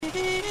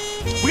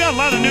We got a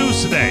lot of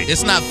news today.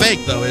 It's not fake,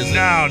 though, is it?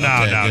 No.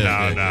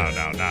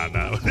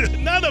 Good.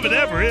 None of it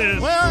ever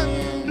is. Well,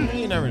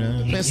 you never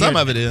know. Man, some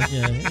of it is.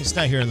 Yeah, it's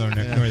not here nor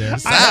there.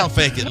 Sound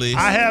fake, at least.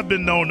 I have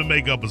been known to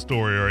make up a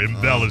story or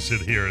embellish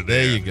it here and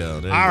there. There you go.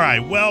 All right,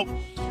 well,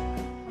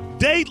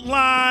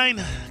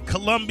 Dateline,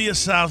 Columbia,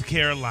 South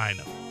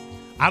Carolina.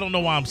 I don't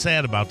know why I'm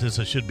sad about this.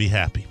 I should be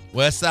happy.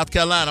 West South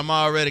Carolina, I'm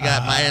already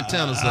got my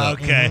antennas up.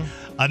 Okay.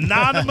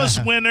 Anonymous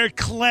winner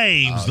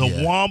claims the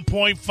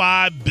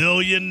 $1.5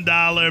 billion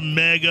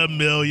Mega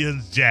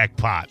Millions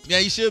jackpot. Yeah,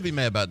 you should be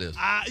mad about this.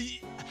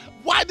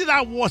 Why did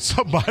I want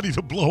somebody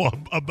to blow up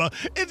about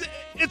it?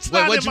 It's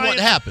not. What you want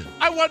to happen?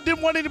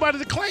 Didn't want anybody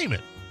to claim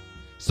it.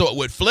 So it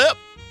would flip?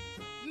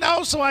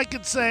 No, so I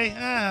could say,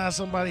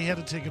 somebody had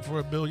a ticket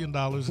for $1 billion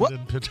and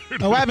didn't pitch it.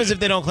 What happens if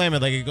they don't claim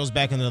it? Like it goes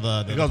back into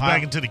the It goes pile?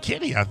 back into the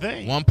kitty, I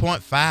think.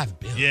 $1.5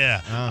 billion.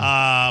 Yeah.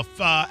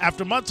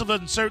 After months of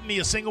uncertainty,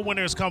 a single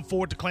winner has come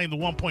forward to claim the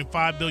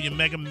 $1.5 billion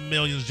Mega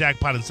Millions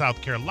jackpot in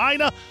South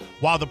Carolina.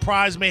 While the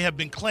prize may have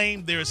been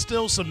claimed, there is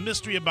still some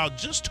mystery about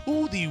just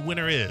who the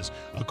winner is.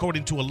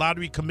 According to a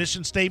lottery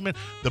commission statement,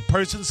 the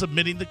person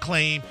submitting the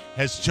claim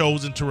has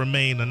chosen to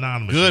remain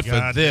anonymous. Good for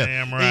them.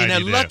 Damn right. Now,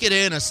 lucky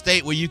they're in a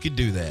state where you can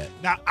do that.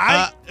 Now,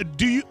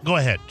 go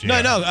ahead, JR.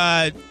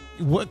 No.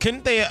 What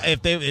couldn't they?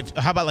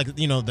 How about like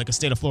a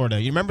state of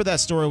Florida? You remember that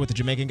story with the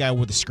Jamaican guy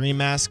with the scream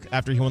mask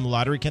after he won the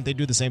lottery? Can't they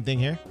do the same thing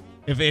here?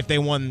 If they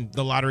won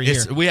the lottery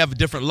here, we have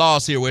different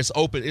laws here where it's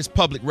open. It's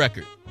public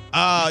record.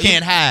 You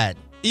can't hide.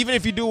 Even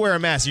if you do wear a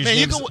mask,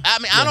 I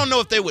don't know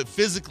if they would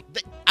physically.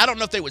 I don't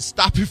know if they would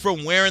stop you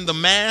from wearing the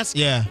mask.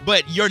 Yeah.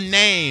 But your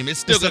name is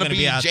still going to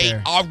be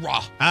J.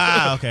 Ara.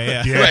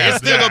 Okay. Yeah. Right, it's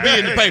still going to be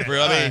in the paper.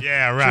 I mean,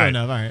 yeah, right. Fair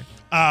enough. All right.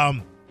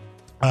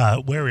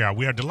 Where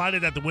we are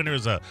delighted that the winner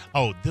is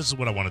this is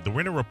what I wanted. The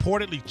winner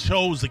reportedly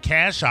chose the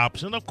cash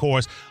option, of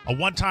course, a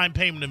one-time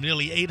payment of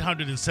nearly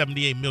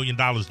 $878 million,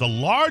 the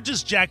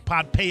largest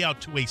jackpot payout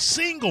to a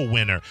single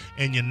winner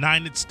in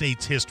United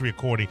States history,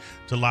 according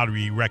to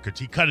lottery records.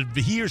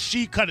 He or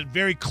she cut it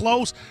very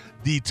close.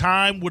 The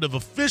time would have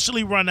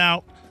officially run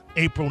out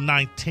April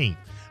 19th.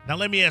 Now,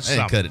 let me ask you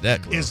something. Cut it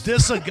that close. Is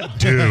this a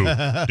dude,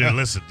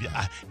 listen.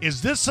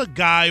 Is this a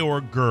guy or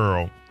a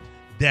girl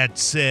that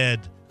said,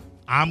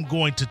 I'm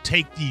going to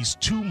take these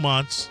 2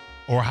 months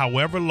or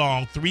however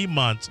long, 3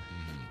 months,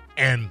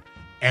 and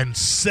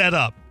set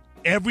up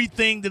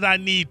everything that I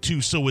need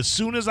to, so as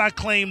soon as I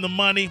claim the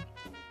money,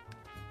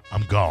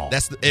 I'm gone.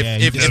 That's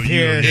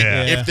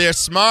if they're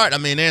smart. I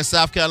mean, they're in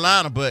South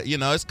Carolina, but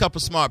it's a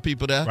couple smart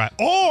people there. Right.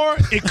 Or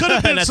it could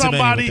have been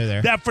somebody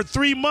that for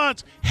 3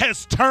 months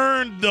has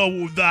turned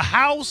the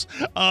house,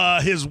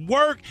 his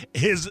work,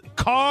 his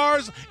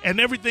cars, and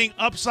everything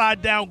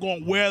upside down,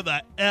 going, where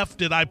the F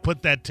did I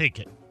put that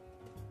ticket?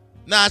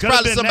 Nah, it's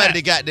probably somebody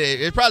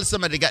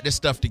that got their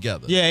stuff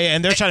together. Yeah,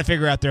 and they're trying to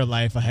figure out their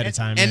life ahead of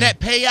time. And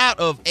that payout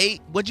of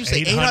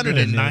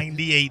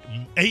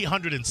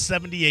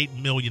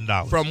 $878 million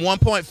from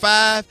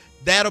 1.5.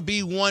 That'll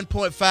be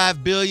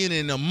 1.5 billion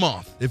in a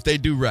month if they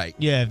do right.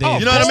 Yeah, you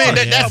know what I mean.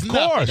 That's of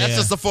course. That's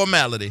just a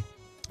formality.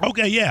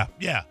 Okay, yeah,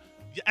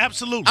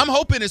 absolutely. I'm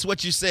hoping it's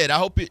what you said. I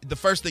hope the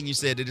first thing you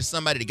said that it's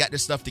somebody that got their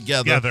stuff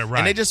together, right.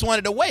 And they just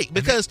wanted to wait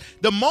because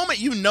the moment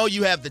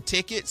you have the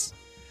tickets,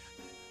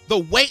 the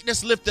weight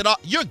that's lifted off,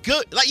 you're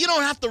good. Like, you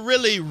don't have to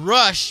really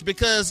rush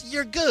because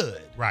you're good.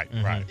 Right,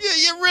 right. Yeah,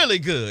 you're really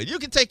good. You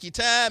can take your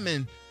time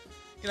and,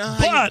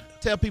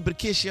 tell people to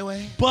kiss your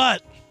ass.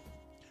 But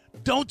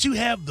don't you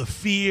have the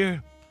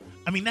fear?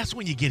 I mean, that's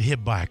when you get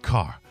hit by a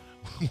car.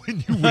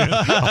 When you win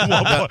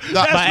by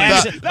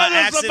accident. But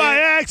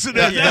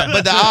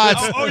the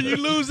odds, or you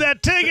lose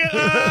that ticket.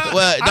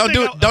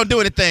 Don't do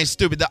anything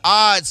stupid. The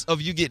odds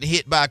of you getting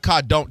hit by a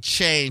car don't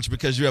change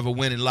because you have a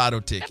winning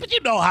lotto ticket. But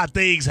you know how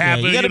things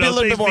happen. You got to be a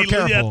little bit more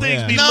careful.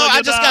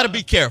 I just got to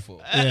be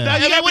careful. Now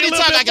you got to be a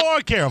little bit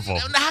more careful.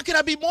 How can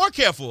I be more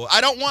careful?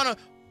 I don't want to.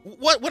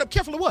 What? I'm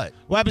careful of what?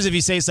 What happens if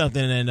you say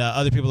something and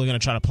other people are going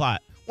to try to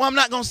plot? Well, I'm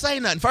not going to say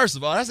nothing, first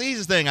of all. That's the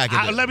easiest thing I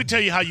can do. Let me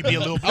tell you how you be a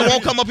little I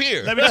won't come up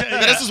here.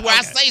 This is where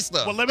I say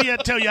stuff. Well, let me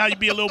tell you how you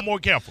be a little more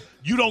careful.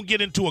 You don't get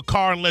into a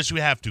car unless you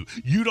have to.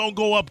 You don't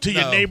go up to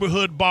your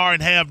neighborhood bar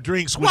and have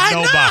drinks with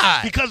nobody.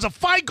 Not? Because a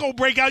fight go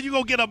break out, you're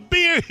going to get a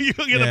beer. You're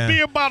going to get a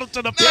beer bottle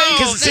to the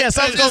face. Because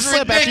something's going to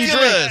slip after you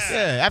drink.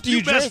 Yeah, after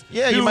you drink,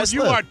 you might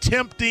slip. You are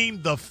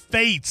tempting the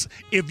fates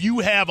if you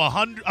have a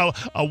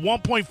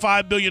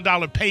 $1.5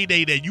 billion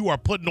payday that you are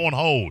putting on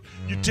hold.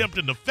 You're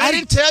tempting the fates. I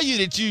didn't tell you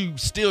that you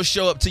still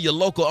show up to your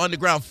local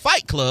underground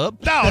fight club.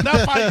 No,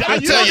 not fight. I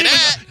tell you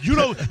that.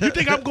 You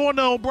think I'm going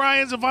to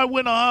O'Brien's if I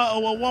win a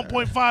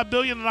 $1.5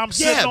 billion and I'm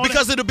sitting on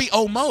because it'll be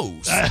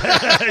almost.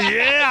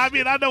 Yeah, I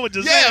mean, I know what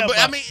you're saying. Yeah, but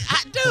I mean,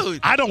 dude.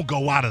 I don't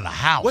go out of the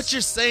house. What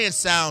you're saying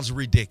sounds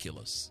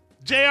ridiculous.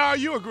 JR,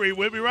 you agree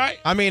with me, right?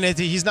 I mean,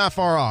 he's not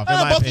far off.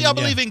 Both of y'all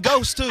believe in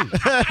ghosts, too.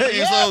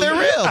 They're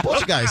real.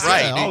 Both guys.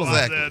 Right,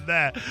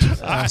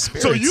 exactly.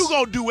 So you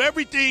going to do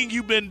everything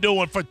you've been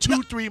doing for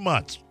 2-3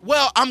 months.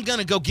 Well, I'm going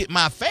to go get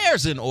my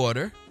affairs in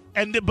order.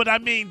 But I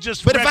mean,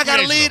 just. But if I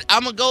gotta recreational. leave,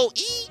 I'm gonna go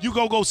eat. You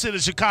go sit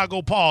at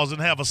Chicago Paws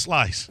and have a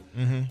slice.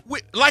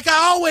 Like I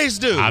always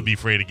do. I'd be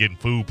afraid of getting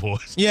food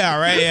poisoning. Yeah,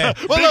 right. Yeah.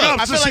 Well, Big look,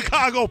 ups I to feel like-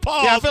 Chicago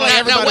Paws. Yeah, I feel like now,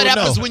 everybody what would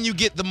happens know. when you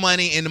get the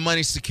money and the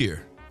money's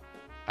secure?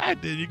 Then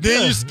you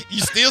Then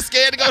you still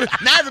scared to go.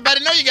 Now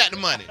everybody know you got the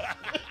money.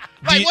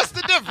 Like, what's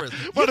the difference?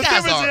 Well, the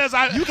difference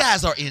is you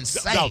guys are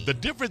insane. No, the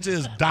difference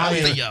is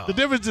dying. y'all. The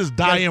difference is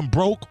dying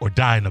broke or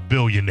dying a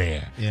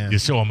billionaire. Yeah. You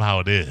show them how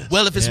it is.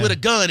 Well, if it's Yeah. with a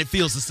gun, it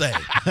feels the same.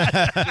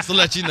 Just to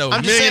let you know,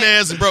 I'm just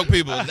millionaires and broke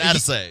people, not the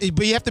same.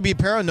 But you have to be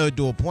paranoid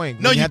to a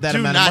point. No, when you have that do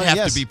amount not of money. have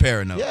Yes. to be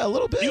paranoid. Yeah, a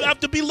little bit. You have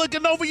to be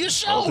looking over your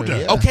shoulder.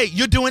 Yeah. Okay,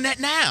 you're doing that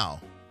now.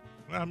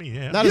 I mean,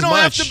 yeah. Not You as don't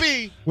have much. to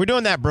be. We're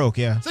doing that broke,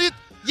 yeah.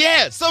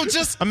 So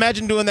just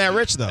Imagine doing that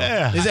rich though.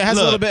 Yeah. It has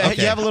a Look, little bit.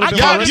 okay. You have a little bit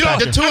got more it. risk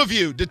factor. the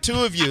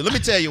two of you. Let me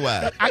tell you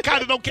why. I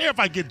kind of don't care if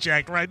I get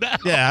jacked right now.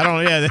 Yeah, I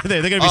don't. Yeah,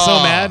 they're gonna be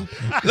so mad.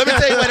 Let me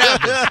tell you what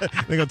happens.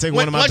 They're gonna take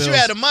one of my Once bills.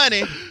 you have the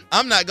money,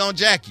 I'm not gonna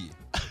jack you.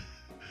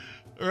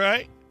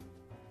 Right?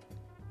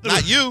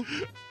 Not you.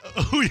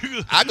 Who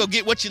you? I go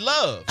get what you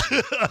love.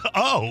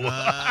 Oh.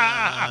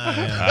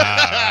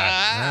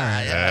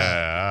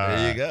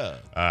 There you go.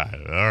 All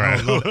right.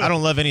 I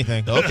don't love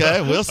anything.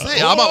 Okay, we'll see.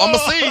 I'm gonna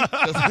see.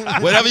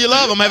 Whatever you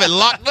love, I'm gonna have it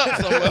locked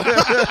up somewhere.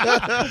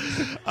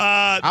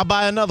 I'll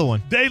buy another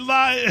one. They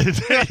lie.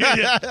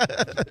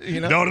 You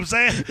Know what I'm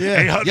saying?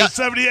 Yeah.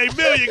 878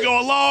 million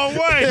go a long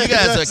way. You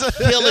guys are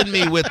killing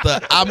me with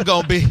the I'm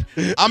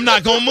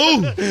not gonna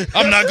move.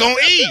 I'm not gonna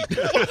eat.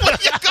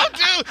 What you gonna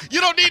do?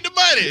 You don't need the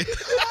money.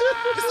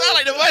 You sound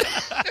like the money.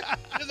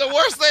 It's the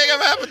worst thing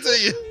ever happened to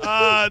you.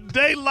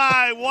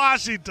 Daylight,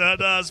 Washington.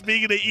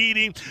 Speaking of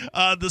eating,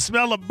 the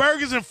smell of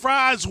burgers and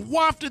fries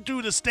wafted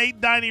through the state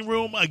dining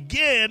room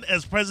again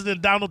as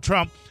President Donald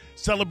Trump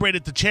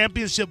celebrated the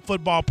championship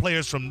football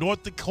players from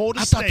North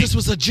Dakota I State. thought this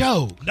was a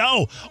joke.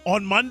 No,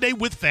 on Monday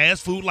with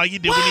fast food like he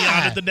did when he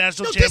honored the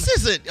national No, champion. this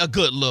isn't a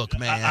good look,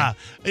 man.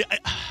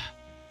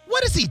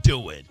 What is he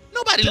doing?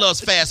 Nobody loves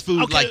fast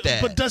food like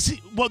that. But does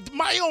he? Well,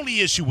 my only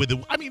issue with it,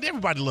 I mean,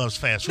 everybody loves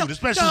fast food,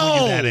 especially when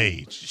you're that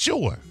age.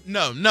 Sure.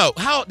 No.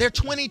 How they're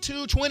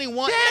 22,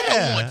 21. They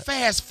don't want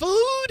fast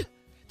food.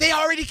 They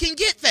already can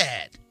get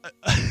that.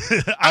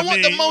 I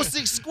want the most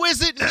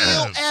exquisite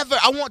meal ever.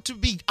 I want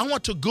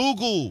to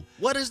Google.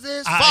 What is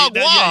this? Foie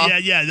gras.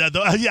 Yeah,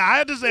 I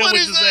understand what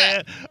is you're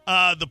saying.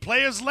 The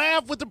players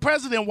laugh with the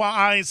president while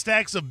eyeing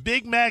stacks of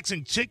Big Macs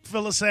and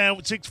Chick-fil-A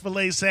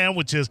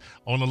sandwiches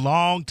on a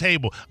long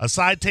table. A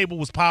side table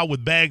was piled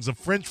with bags of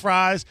French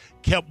fries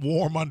kept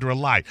warm under a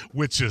light,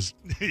 which means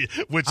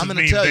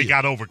they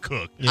got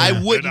overcooked. Yeah.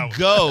 I wouldn't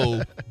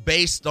go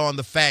based on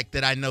the fact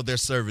that I know they're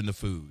serving the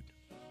food.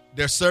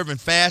 They're serving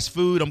fast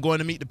food. I'm going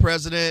to meet the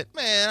president.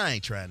 Man, I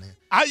ain't trying to.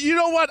 You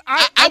know what?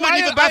 I wouldn't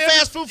even buy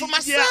fast food for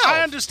myself. Yeah,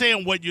 I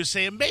understand what you're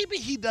saying. Maybe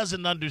he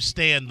doesn't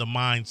understand the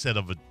mindset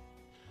of a.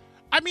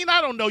 I mean,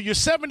 I don't know. You're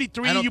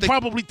 73. You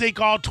probably think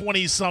all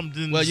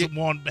 20-somethings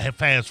want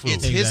fast food.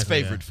 It's his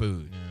favorite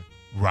food. Yeah.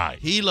 Right.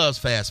 He loves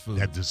fast food.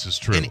 This is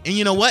true. And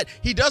you know what?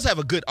 He does have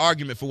a good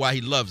argument for why he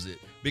loves it.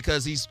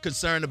 Because he's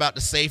concerned about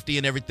the safety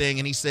and everything,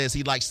 and he says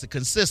he likes the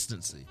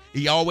consistency.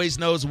 He always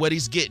knows what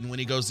he's getting when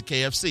he goes to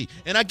KFC.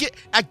 And I get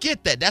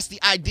that. That's the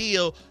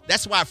ideal.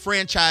 That's why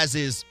franchise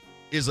is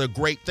a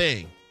great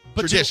thing.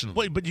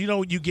 Traditionally. But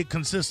you get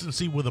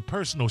consistency with a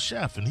personal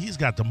chef, and he's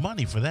got the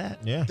money for that.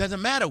 Yeah.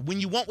 Doesn't matter. When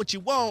you want what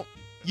you want,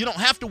 you don't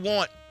have to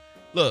want.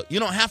 Look, you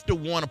don't have to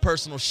want a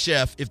personal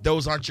chef if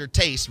those aren't your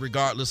tastes,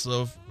 regardless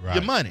of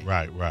your money.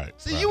 Right.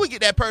 See, you would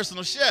get that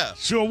personal chef.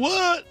 Sure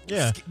would.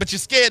 Yeah. But you're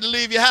scared to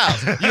leave your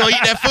house. You don't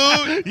eat that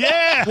food?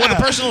 Yeah. Well, the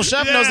personal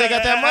chef knows they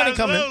got that money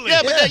coming. Absolutely.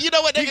 Yeah, but then, you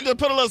know what? They can just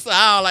put a little.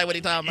 I don't like what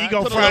he's talking about. He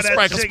gonna put fry a little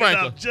that sprinkle.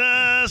 chicken up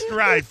just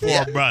right for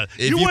him, brother.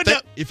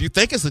 If you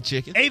think it's a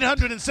chicken,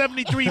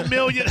 $873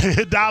 million,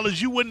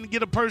 you wouldn't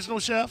get a personal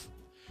chef?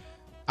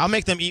 I'll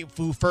make them eat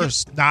food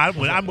first. Nah, I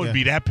wouldn't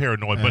be that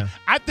paranoid. Yeah. But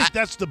I think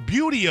that's the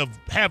beauty of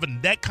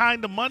having that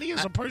kind of money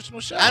as a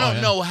personal chef. I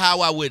don't know how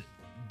I would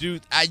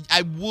do. I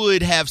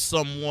would have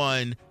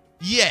someone.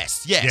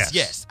 Yes.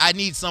 I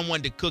need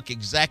someone to cook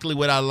exactly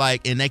what I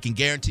like, and they can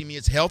guarantee me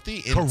it's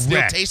healthy and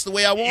still taste the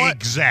way I want.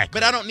 Exactly.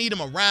 But I don't need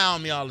them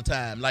around me all the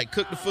time. Like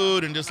cook the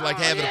food and just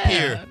have it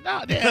appear.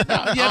 I I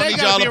don't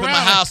need y'all up in my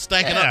house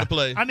stanking up the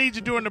place. I need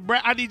you doing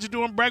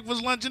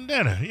breakfast, lunch, and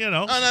dinner.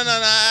 No.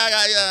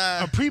 I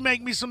Or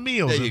pre-make me some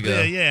meals. There you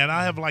go. Yeah, and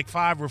I have like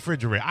 5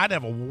 refrigerators. I'd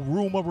have a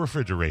room of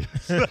refrigerators.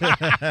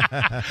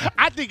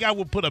 I think I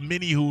would put a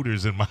mini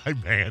Hooters in my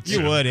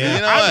mansion. You would, yeah.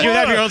 You know what? You'd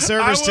have your own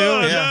servers too.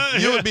 Yeah.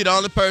 You would be the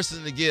only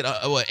person to get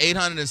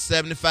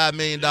 $875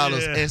 million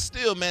and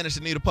still manage to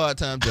need a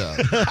part-time job.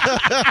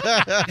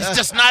 It's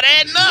just not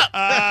adding up.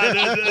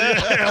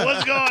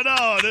 What's going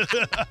on?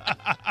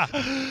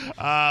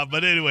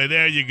 But anyway,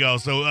 there you go.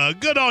 So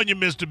good on you,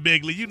 Mr.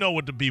 Bigley. You know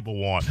what the people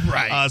want.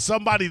 Right.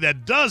 Somebody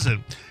that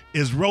doesn't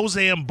is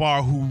Roseanne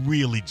Barr, who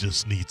really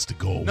just needs to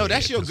go away. No,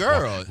 that's your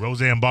girl.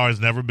 Roseanne Barr has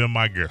never been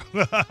my girl.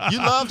 You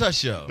loved her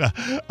show.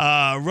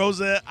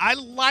 Roseanne, I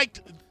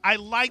liked I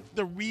liked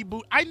the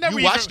reboot. I never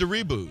You watched the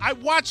reboot. I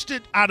watched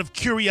it out of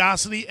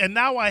curiosity, and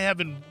now I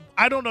haven't.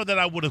 I don't know that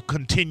I would have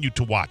continued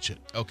to watch it.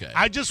 Okay.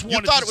 I just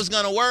wanted. You thought it was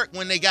going to work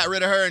when they got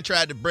rid of her and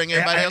tried to bring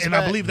everybody else and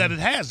back? I believe that it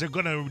has. They're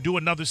going to do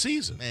another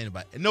season. Man,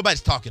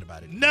 nobody's talking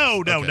about it. No,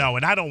 Okay.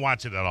 and I don't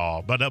watch it at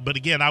all. But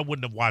again, I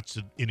wouldn't have watched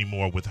it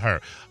anymore with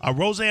her.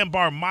 Roseanne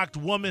Barr mocked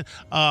women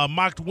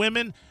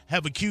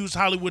have accused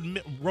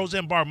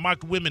Roseanne Barr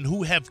mocked women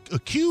who have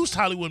accused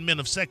Hollywood men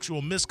of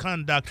sexual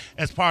misconduct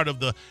as part of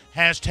the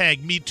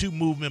hashtag Me Too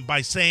movement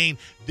by saying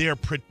they're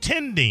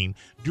pretending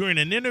during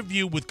an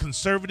interview with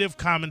conservative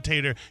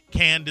commentator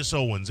Candace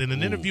Owens. In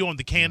an interview on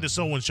the Candace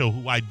Owens show,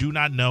 who I do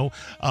not know.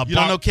 You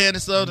don't know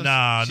Candace Owens?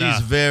 Nah.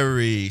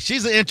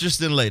 She's an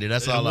interesting lady.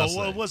 That's all I'll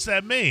say. What's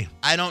that mean?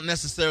 I don't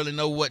necessarily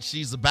know what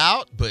she's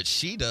about, but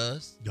she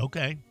does.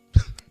 Okay.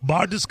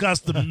 Barr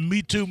discussed the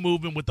Me Too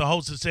movement with the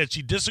host and said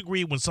she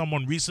disagreed when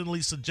someone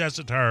recently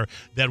suggested to her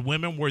that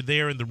women were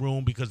there in the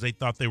room because they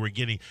thought they were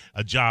getting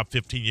a job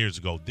 15 years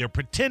ago. They're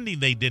pretending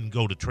they didn't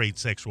go to trade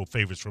sexual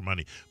favors for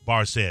money,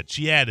 Barr said.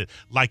 She added,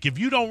 like, if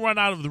you don't run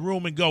out of the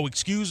room and go,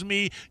 excuse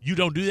me, you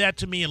don't do that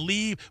to me and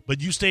leave, but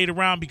you stayed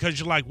around because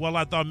you're like, well,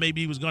 I thought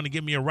maybe he was going to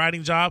give me a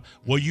writing job.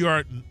 Well, you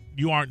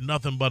aren't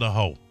nothing but a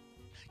hoe.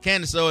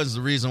 Candace Owens is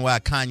the reason why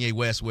Kanye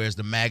West wears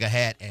the MAGA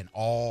hat and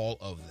all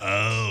of that.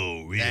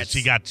 Oh, really?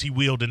 She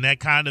wielding that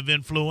kind of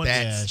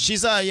influence?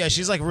 She's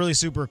like really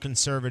super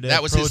conservative.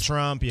 That was his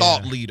Trump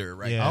thought leader,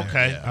 right? Yeah.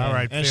 Okay, all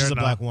right. And fair she's enough.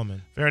 a black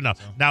woman. Fair enough.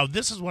 So. Now,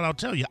 this is what I'll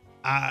tell you.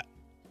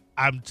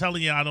 I'm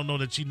telling you, I don't know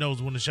that she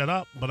knows when to shut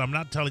up, but I'm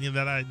not telling you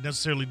that I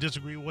necessarily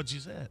disagree with what she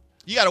said.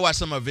 You got to watch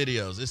some of her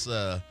videos. It's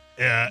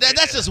Yeah,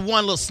 that's just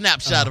one little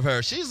snapshot of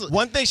her. She's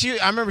one thing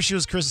I remember she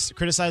was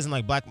criticizing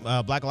like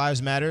Black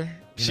Lives Matter.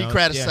 She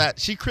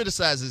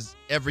criticizes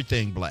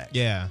everything black.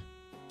 Yeah.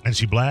 And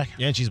she black?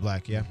 Yeah, and she's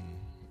black, yeah.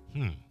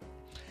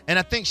 And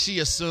I think she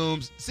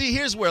assumes. See,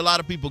 here's where a lot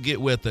of people get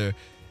with her.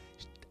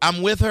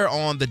 I'm with her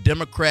on the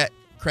Democrats.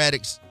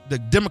 The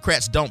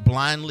Democrats don't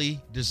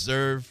blindly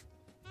deserve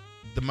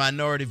the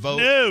minority vote.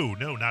 No,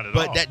 not at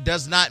all. But that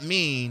does not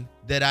mean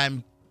that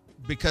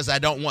because I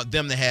don't want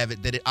them to have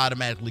it, that it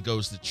automatically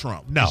goes to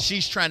Trump. No.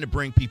 She's trying to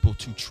bring people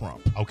to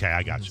Trump. Okay,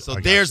 I got you. So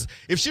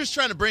if she was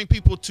trying to bring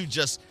people to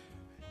just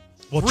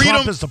freedom,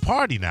 Trump is the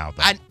party now,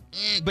 though.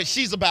 but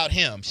she's about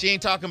him. She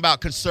ain't talking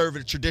about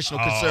traditional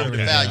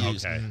conservative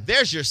values. Okay.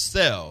 There's your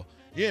sell.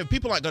 Yeah,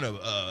 people aren't gonna.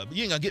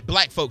 You ain't gonna get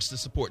black folks to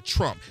support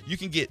Trump. You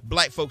can get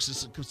black folks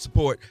to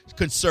support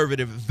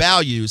conservative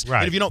values. Right.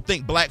 And if you don't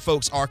think black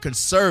folks are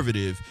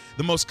conservative,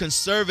 the most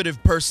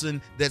conservative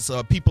person that's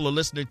people are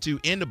listening to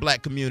in the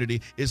black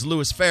community is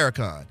Louis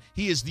Farrakhan.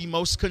 He is the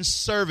most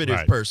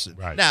conservative person.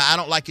 Right. Now, I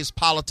don't like his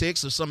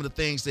politics or some of the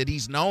things that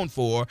he's known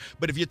for,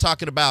 but if you're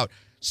talking about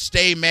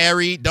stay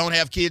married, don't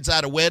have kids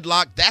out of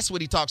wedlock, that's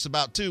what he talks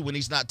about too when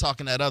he's not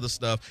talking that other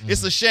stuff.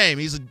 It's a shame.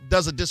 He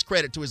does a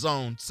discredit to his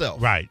own self.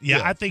 Right.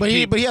 Yeah, I think but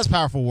he has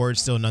powerful words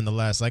still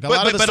nonetheless. Like a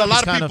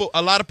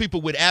lot of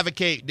people would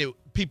advocate that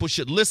people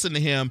should listen to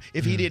him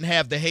if he didn't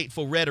have the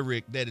hateful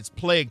rhetoric that has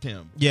plagued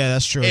him. Yeah,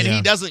 that's true. And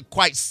he doesn't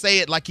quite say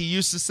it like he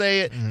used to say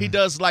it. He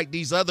does like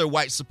these other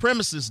white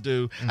supremacists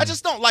do. I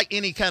just don't like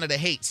any kind of the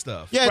hate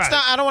stuff. Yeah, it's Right.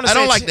 not. I don't want to. I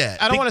don't like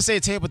that. I don't want to say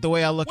it's hate, but the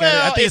way I look at it,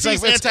 I Well, think if it's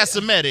he's like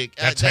anti-Semitic,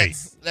 That's hate.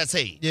 That's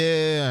hate.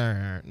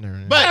 Yeah,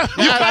 But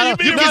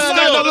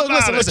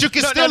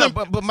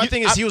But my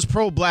thing is, he was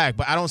pro-black,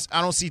 but I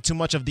don't see too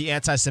much of the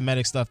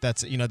anti-Semitic stuff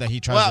that's that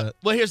he tries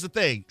Well, here's the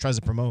thing.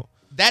 to promote.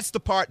 That's the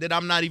part that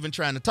I'm not even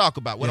trying to talk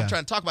about. What I'm Yeah.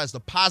 trying to talk about is the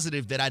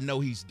positive that I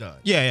know he's done.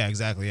 Yeah,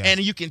 exactly. Yeah. And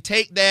you can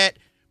take that,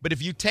 but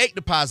if you take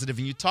the positive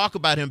and you talk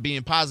about him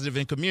being positive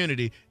in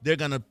community, they're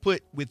going to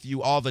put with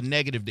you all the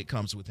negative that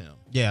comes with him.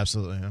 Yeah,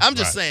 absolutely. Yeah. I'm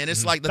just saying,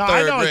 it's like the No,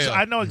 third rail.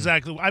 I know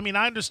exactly. I mean,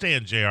 I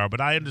understand, JR, but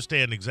I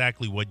understand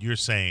exactly what you're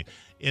saying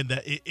in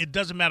that it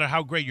doesn't matter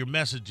how great your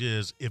message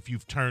is if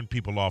you've turned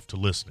people off to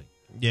listening.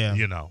 Yeah.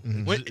 You know.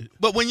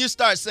 But when you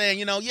start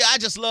saying, I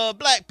just love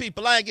black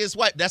people, I ain't against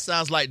white, that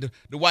sounds like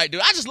the white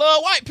dude. I just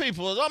love white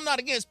people. I'm not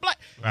against black.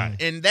 Right.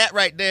 And that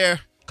right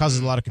there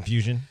Causes a lot of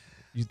confusion.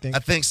 You think? I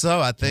think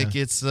so. I think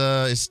it's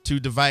too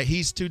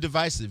he's too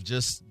divisive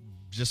just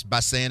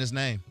by saying his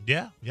name.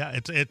 Yeah.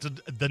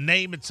 The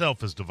name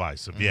itself is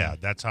divisive. Yeah,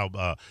 that's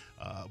how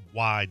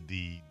wide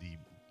the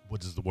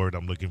what is the word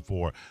I'm looking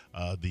for?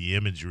 The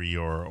imagery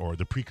or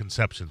the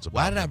preconceptions about.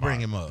 Why did I bring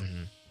him up?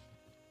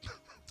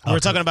 We're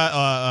talking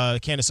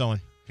about Candace Owens.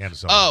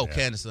 Candace Oh, Owens,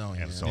 Candace Owens.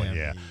 Candace Owens,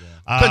 yeah.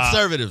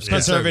 Conservatives.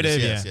 Conservative,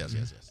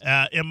 Yes.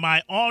 In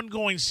my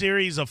ongoing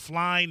series of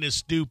Flying is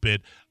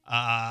Stupid,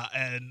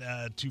 and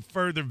to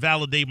further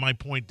validate my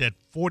point that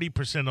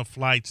 40% of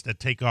flights that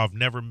take off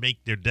never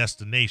make their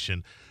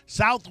destination,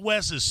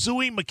 Southwest is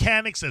suing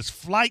mechanics as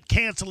flight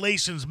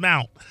cancellations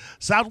mount.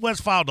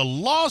 Southwest filed a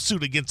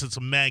lawsuit against its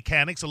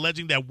mechanics,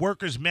 alleging that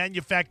workers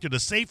manufactured a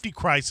safety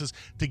crisis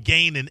to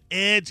gain an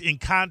edge in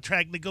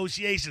contract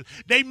negotiations.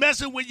 They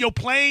messing with your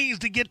planes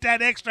to get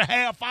that extra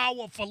half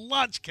hour for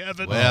lunch,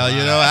 Kevin.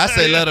 Well, I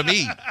say let them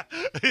eat.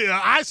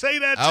 Yeah, I say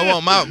that too. I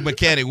want my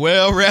mechanic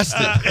well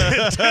rested.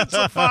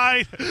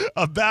 Intensified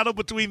a battle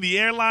between the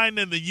airline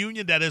and the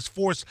union that has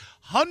forced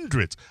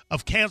hundreds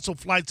of canceled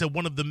flights at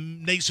one of the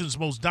nation's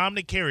most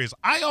dominant carriers.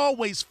 I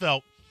always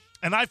felt,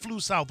 and I flew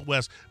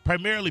Southwest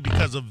primarily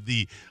because of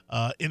the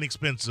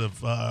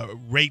inexpensive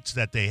rates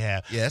that they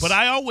have. Yes. But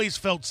I always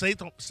felt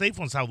safe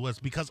on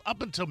Southwest because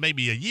up until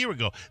maybe a year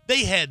ago,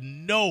 they had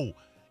no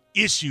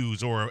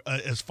issues or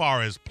as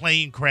far as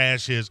plane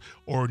crashes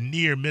or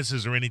near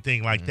misses or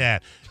anything like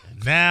that.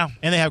 Now,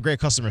 And they have great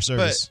customer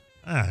service.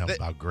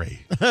 about great.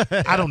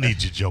 I don't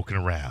need you joking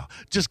around.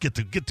 Just get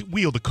to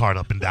wheel the cart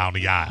up and down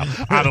the aisle.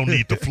 I don't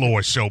need the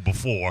floor show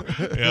before.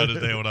 You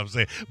understand what I'm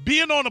saying?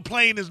 Being on a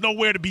plane is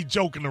nowhere to be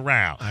joking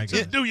around.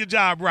 Just do your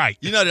job right.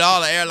 You know that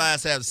all the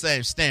airlines have the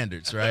same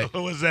standards, right?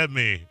 What does that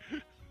mean?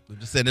 I'm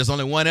just saying there's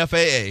only one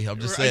FAA. I'm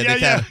just saying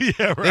right.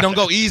 they don't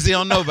go easy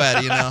on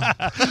nobody,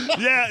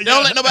 They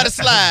don't let nobody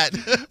slide.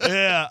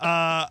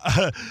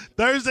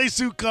 Thursday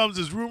suit comes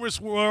as rumors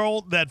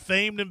swirl that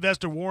famed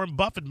investor Warren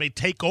Buffett may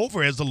take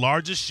over as the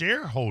largest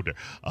shareholder.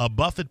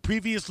 Buffett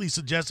previously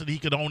suggested he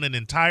could own an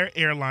entire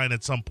airline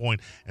at some point,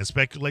 and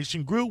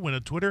speculation grew when a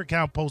Twitter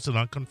account posted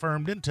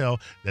unconfirmed intel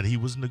that he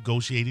was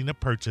negotiating a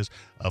purchase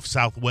of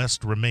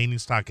Southwest remaining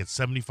stock at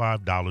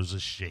 $75 a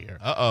share.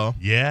 Uh-oh.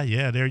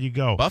 Yeah, there you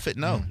go. Buffett,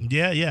 no.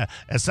 Yeah.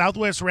 As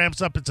Southwest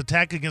ramps up its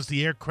attack against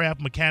the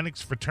Aircraft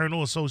Mechanics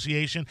Fraternal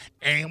Association,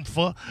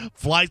 AMFA,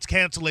 flights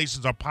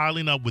cancellations are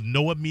piling up with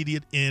no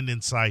immediate end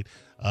in sight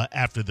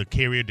after the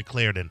carrier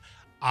declared an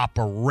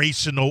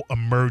operational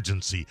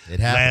emergency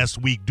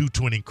last week due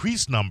to an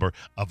increased number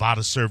of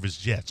out-of-service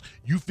jets.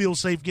 You feel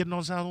safe getting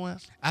on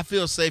Southwest? I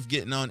feel safe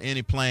getting on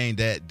any plane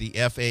that the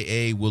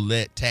FAA will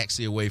let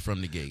taxi away from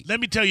the gate. Let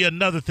me tell you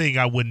another thing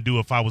I wouldn't do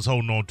if I was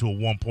holding on to a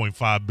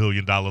 $1.5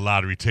 billion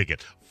lottery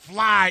ticket.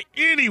 Fly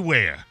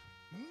anywhere.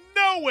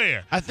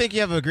 Nowhere. I think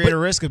you have a greater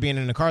risk of being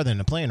in a car than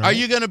in a plane, right? Are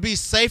you going to be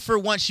safer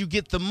once you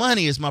get the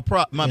money is my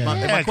question.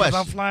 Because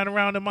I'm flying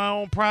around in my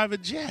own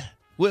private jet.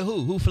 Well,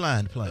 who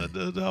flying the plane?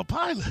 The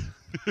pilot.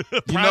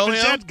 You know him?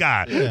 Jet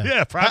guy.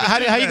 Yeah, private How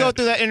jet you guy. go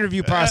through that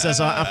interview process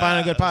on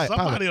finding a good pilot?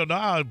 Somebody will know.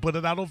 I'll put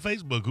it out on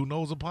Facebook. Who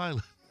knows a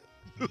pilot?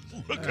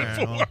 Looking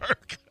for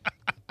work.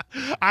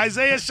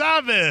 Isaiah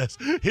Chavez,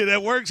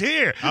 that works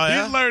here. Oh,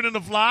 yeah? He's learning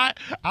to fly.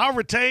 I'll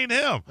retain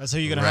him. That's who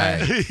you're going to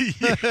hire?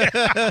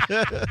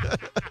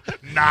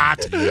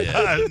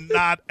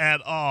 Not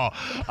at all.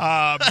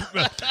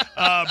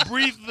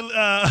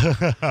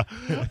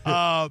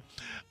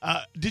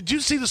 Did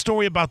you see the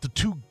story about the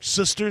two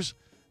sisters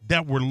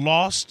that were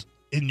lost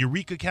in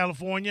Eureka,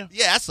 California?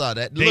 Yeah, I saw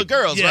that. Little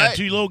girls, right?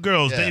 Two little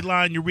girls. Yeah.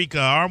 Dateline Eureka,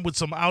 armed with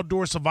some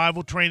outdoor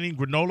survival training,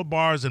 granola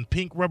bars, and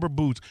pink rubber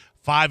boots.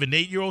 5 and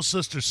 8-year-old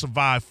sisters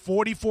survived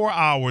 44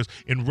 hours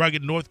in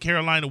rugged North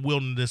Carolina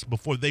wilderness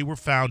before they were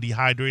found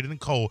dehydrated and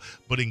cold,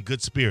 but in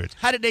good spirits.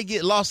 How did they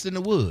get lost in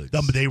the woods?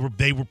 They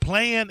were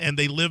playing, and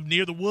they lived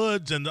near the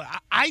woods. And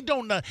I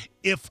don't know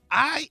if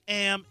I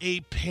am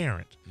a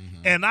parent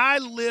and I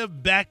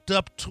live backed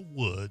up to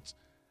woods.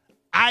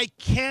 I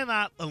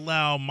cannot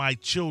allow my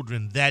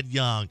children that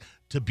young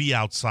to be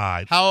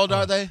outside. How old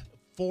are they?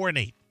 4 and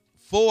 8.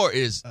 4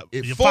 is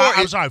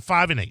I'm sorry,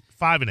 5 and 8.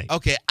 5 and 8.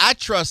 Okay, I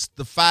trust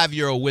the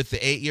 5-year-old with the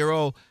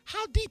 8-year-old.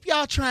 How deep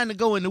y'all trying to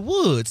go in the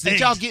woods that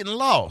y'all getting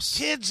lost?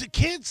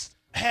 Kids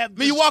have. I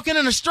mean, you walking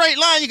in a straight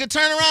line, you can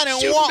turn around and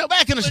walk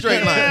back in a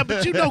straight line. Yeah,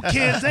 but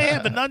kids, they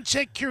have an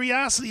unchecked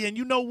curiosity, and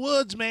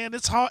woods, man,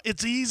 it's hard.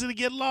 It's easy to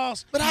get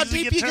lost. But how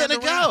deep you gonna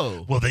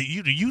go? Well,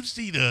 you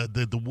see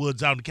the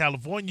woods out in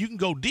California, you can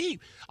go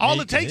deep.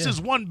 All it takes is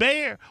one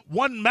bear,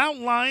 one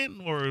mountain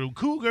lion, or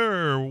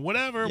cougar, or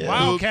whatever,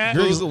 wildcat.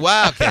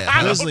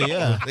 Wildcat. Grizzly,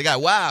 yeah. They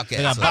got wildcats.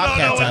 They got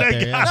bobcats out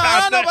there. No, I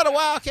don't know about a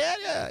wildcat.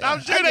 Yeah, I'm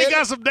sure they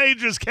got some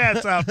dangerous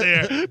cats out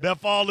there that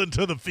fall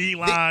into the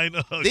feline.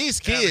 These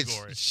kids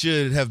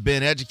should have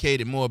been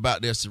educated more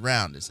about their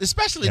surroundings,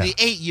 especially the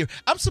 8-year.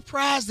 I'm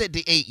surprised at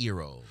the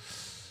 8-year-old.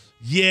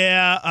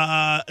 Yeah,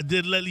 I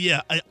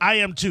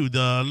am too.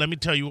 Let me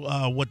tell you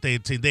what they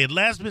had seen. They had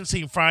last been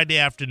seen Friday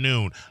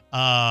afternoon.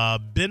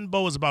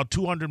 Benbow is about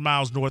 200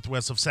 miles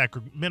northwest of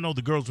Sacramento.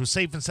 The girls were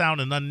safe and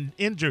sound and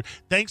uninjured,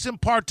 thanks in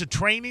part to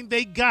training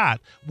they got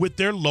with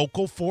their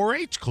local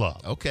 4-H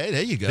club. Okay,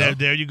 there you go.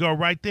 There you go,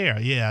 right there.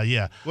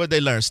 Yeah. What did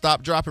they learn?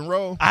 Stop, drop, and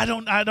roll. I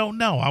don't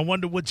know. I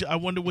wonder what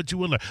you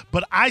will learn.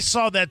 But I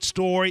saw that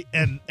story,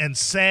 and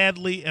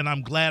sadly, and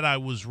I'm glad I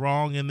was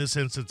wrong in this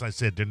instance. I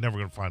said they're never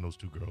going to find those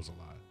two girls alive.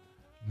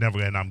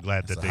 Never, and I'm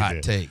glad that That's they a hot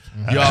did. take.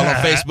 You all on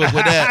Facebook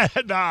with that?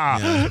 Nah,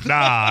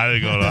 I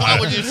didn't go. Why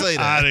would you say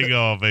that? I didn't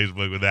go on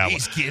Facebook with that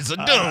These one. kids are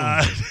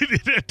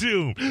doomed. They're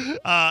doomed.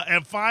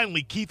 And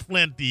finally, Keith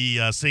Flint,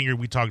 the singer,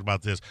 we talked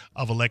about this,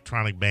 of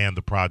electronic band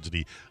The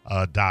Prodigy,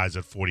 dies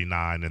at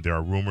 49, and there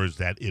are rumors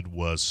that it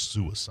was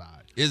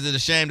suicide. Is it a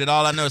shame that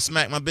all I know is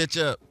smack my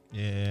bitch up?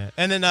 Yeah.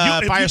 And then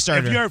Firestarter.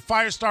 Firestarter. If you're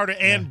Firestarter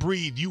and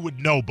Breathe, you would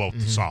know both the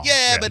songs.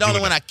 Yeah, but the only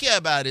you would one know. I care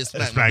about is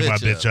smack Smack my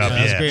bitch up. up.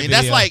 That's Yeah. great. I mean,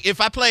 that's video. like if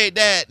I played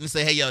that and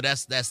say, hey, yo,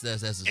 that's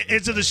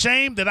Is it a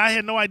shame that I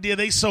had no idea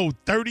they sold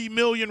 30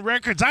 million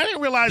records? I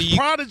didn't realize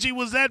Prodigy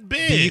was that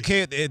big.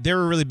 The UK, they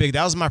were really big.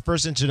 That was my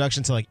first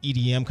introduction to like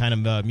EDM kind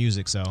of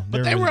music. So,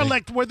 But they were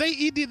really big. were they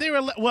ED? They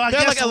were well, I They're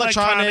guess like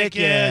electronic,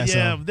 Yeah.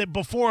 yeah, so.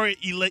 Before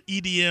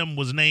EDM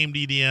was named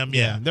EDM.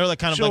 Yeah, they're like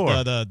kind of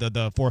Sure. like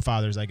the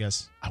forefathers, I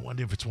guess. I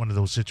wonder if it's one of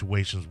those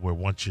situations where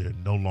once you're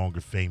no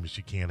longer famous,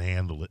 you can't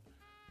handle it,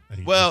 and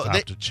you Well, just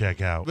have to check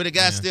out. But the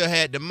guy still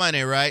had the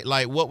money, right?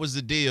 Like, what was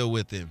the deal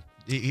with him?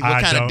 What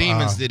I kind of don't-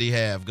 demons did he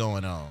have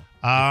going on?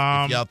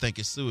 If y'all think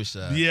it's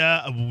suicide.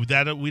 Yeah,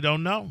 that we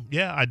don't know.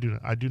 Yeah, I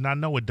do not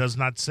know. It does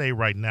not say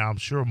right now. I'm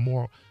sure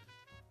more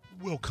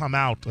will come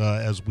out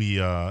as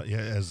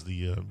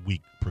the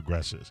week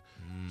progresses.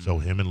 So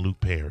him and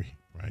Luke Perry,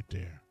 right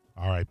there.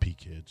 R.I.P.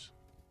 kids.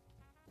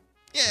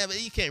 Yeah,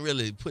 but you can't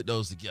really put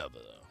those together,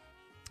 though.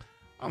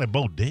 Oh, they're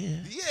both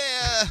dead.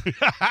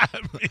 Yeah.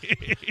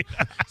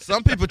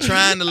 Some people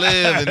trying to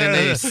live and then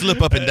they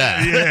slip up and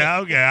die. Yeah,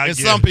 okay. And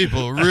some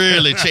people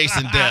really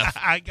chasing death.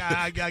 I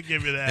got to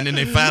give you that. And then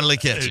they finally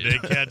catch it.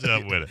 They catch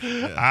up with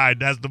it. All right,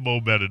 that's the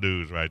more better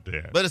news right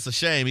there. But it's a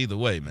shame either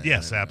way, man.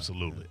 Yes,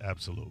 absolutely.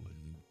 Absolutely.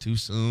 Too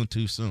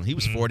soon. He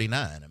was 49.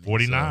 I mean,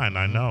 49,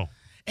 I know.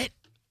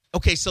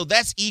 Okay, so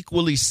that's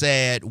equally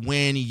sad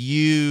when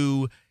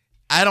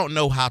I don't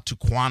know how to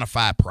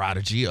quantify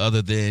Prodigy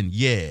other than,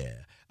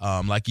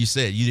 like you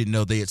said, you didn't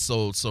know they had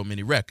sold so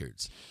many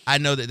records. I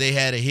know that they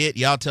had a hit.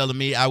 Y'all telling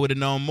me I would have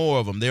known more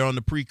of them. They're on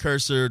the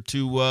precursor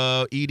to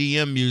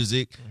EDM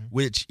music,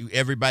 which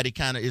everybody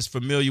kind of is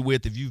familiar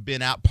with. If you've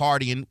been out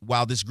partying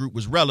while this group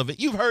was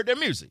relevant, you've heard their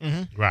music.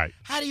 Right.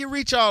 How do you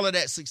reach all of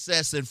that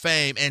success and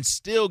fame and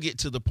still get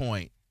to the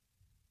point?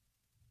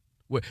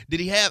 Did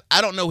he have, I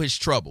don't know his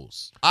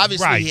troubles.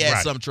 Obviously, he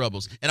had some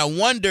troubles. And I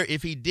wonder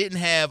if he didn't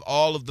have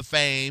all of the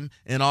fame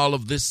and all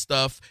of this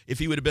stuff, if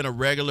he would have been a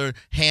regular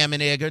ham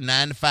and egger,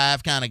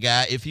 9-to-5 kind of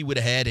guy, if he would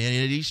have had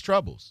any of these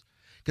troubles.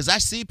 Because I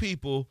see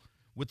people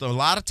with a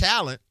lot of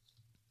talent,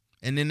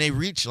 and then they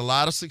reach a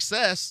lot of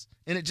success,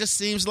 and it just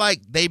seems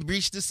like they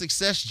reach the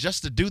success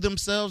just to do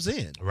themselves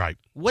in. Right.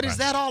 What is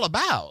that all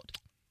about?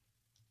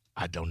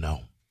 I don't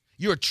know.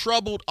 You're a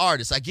troubled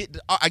artist. I get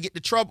the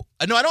trouble.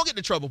 No, I don't get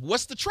the trouble.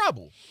 What's the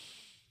trouble?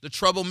 The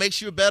trouble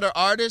makes you a better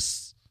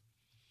artist?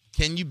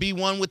 Can you be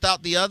one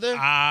without the other?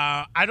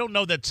 I don't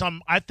know that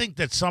I think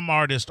that some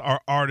artists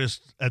are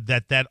artists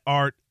that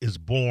art is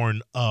born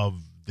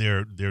of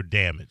their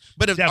damage.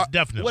 But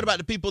definitely. What about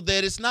the people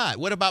that it's not?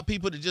 What about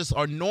people that just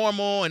are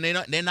normal and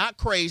they're not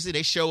crazy?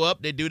 They show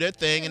up, they do their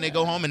thing, and they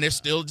go home, and they're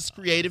still just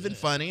creative and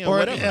funny or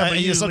whatever. Yeah, but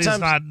usually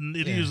sometimes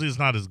usually it's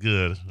not as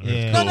good.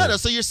 Yeah. Cool. No.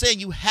 So you're saying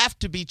you have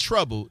to be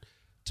troubled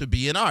to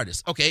be an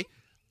artist? Okay,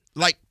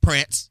 like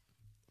Prince,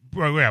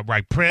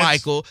 Right. Prince,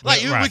 Michael,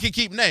 like right. we can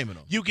keep naming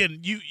them. You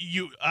can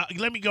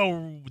let me go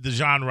with the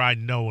genre I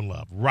know and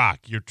love. Rock.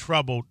 You're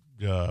troubled.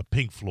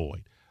 Pink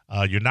Floyd.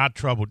 You're not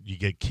troubled. You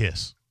get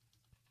Kiss.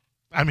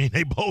 I mean,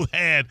 they both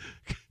had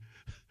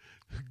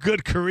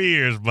good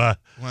careers, but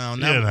well,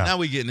 now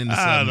we're getting into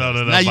something.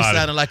 No, now you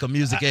sounding like a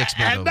music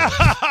expert.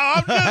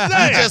 I'm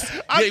just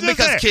saying.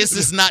 Because Kiss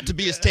is not to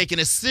be as taken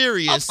as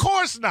serious. Of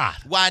course not.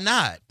 Why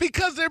not?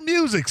 Because their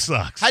music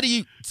sucks. How do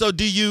you? So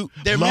do you?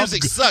 Their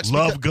music sucks.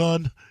 Love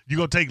Gun. You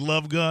gonna take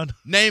Love Gun?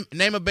 Name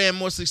a band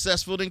more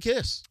successful than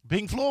Kiss.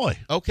 Pink Floyd.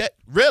 Okay,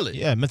 really?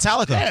 Yeah,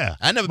 Metallica. Yeah,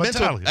 I never been to.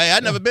 Metallica.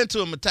 I've never been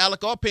to a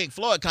Metallica or Pink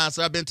Floyd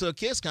concert. I've been to a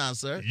Kiss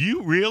concert.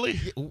 You really?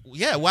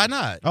 Yeah, why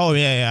not? Oh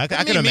yeah.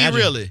 I can imagine.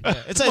 Me really?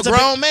 Yeah. It's a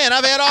grown man.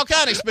 I've had all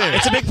kind of experience.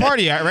 It's a big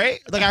party,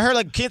 right? Like I heard,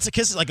 like Kiss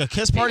is like a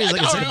Kiss party. It's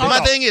like it's My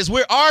thing is,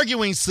 we're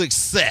arguing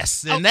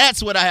success, and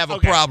that's what I have a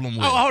problem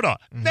with. Oh, hold on.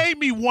 Name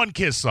me one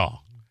Kiss song.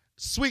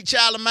 Sweet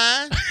Child of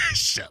Mine.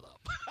 Shut up.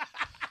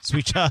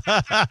 Sweet Child.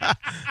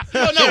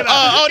 Hold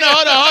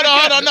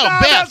on. No,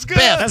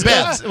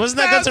 Beth. Wasn't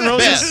that Guns N'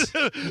 Roses?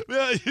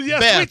 Yeah,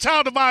 Beth. Sweet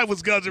Child of Mine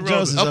was Guns N'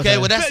 Roses. Okay,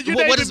 well that's You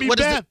what naming is me what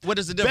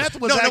is the Beth. difference?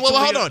 Beth was No, actually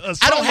hold on. a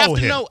I don't have solo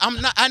to hit. know.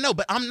 I know,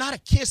 but I'm not a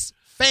Kiss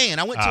fan.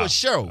 I went to a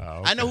show.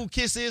 okay. I know who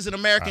Kiss is in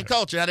American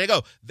culture. How they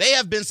go. They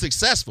have been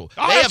successful.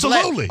 Oh, they have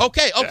absolutely.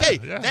 Okay.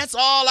 Yeah. That's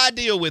all I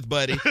deal with,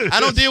 buddy.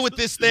 I don't deal with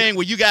this thing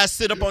where you guys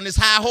sit up on this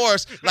high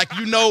horse like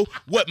you know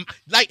what,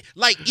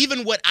 like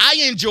even what I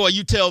enjoy,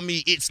 you tell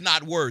me it's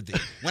not worthy.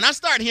 When I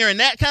start hearing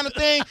that kind of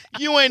thing,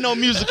 you ain't no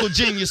musical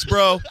genius,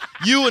 bro.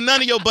 You and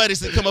none of your buddies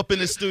that come up in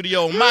the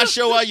studio on my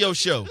show or your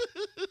show.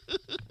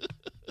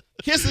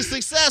 Kiss is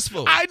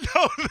successful. I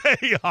know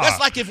they are. That's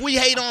like if we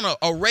hate on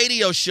a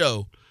radio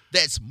show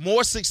that's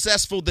more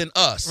successful than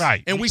us.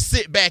 Right. And we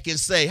sit back and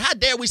say, how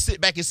dare we sit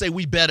back and say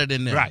we better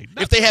than them? Right.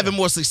 If they having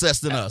more success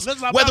than us.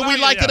 Whether we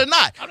like it or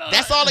not.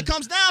 That's all it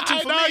comes down to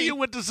for me. I argue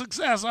with the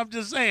success. I'm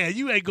just saying,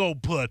 you ain't going to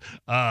put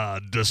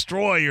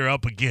Destroyer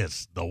up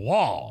against the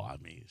wall. I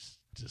mean, it's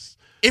just...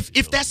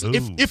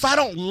 If I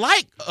don't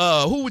like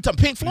who we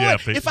talking Pink Floyd,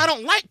 Yeah, if I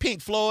don't like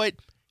Pink Floyd,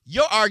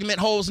 your argument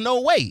holds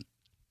no weight.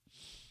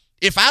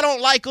 If I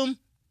don't like them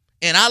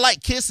and I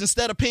like Kiss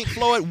instead of Pink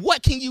Floyd,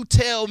 what can you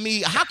tell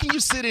me? How can you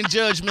sit in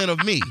judgment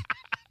of me?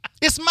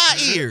 It's my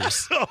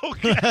ears.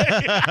 Okay.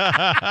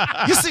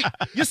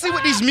 You see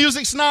what these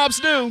music snobs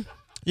do?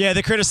 Yeah,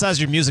 they criticize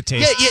your music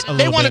taste. Yeah,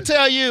 they want to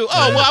tell you,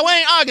 well, we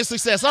ain't arguing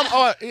success.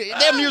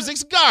 Their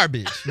music's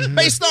garbage.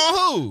 Based on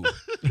who?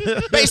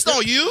 Based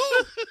on you?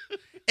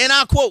 And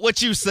I'll quote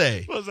what you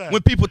say What's that?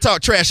 when people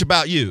talk trash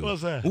about you.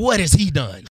 What's that? What has he done?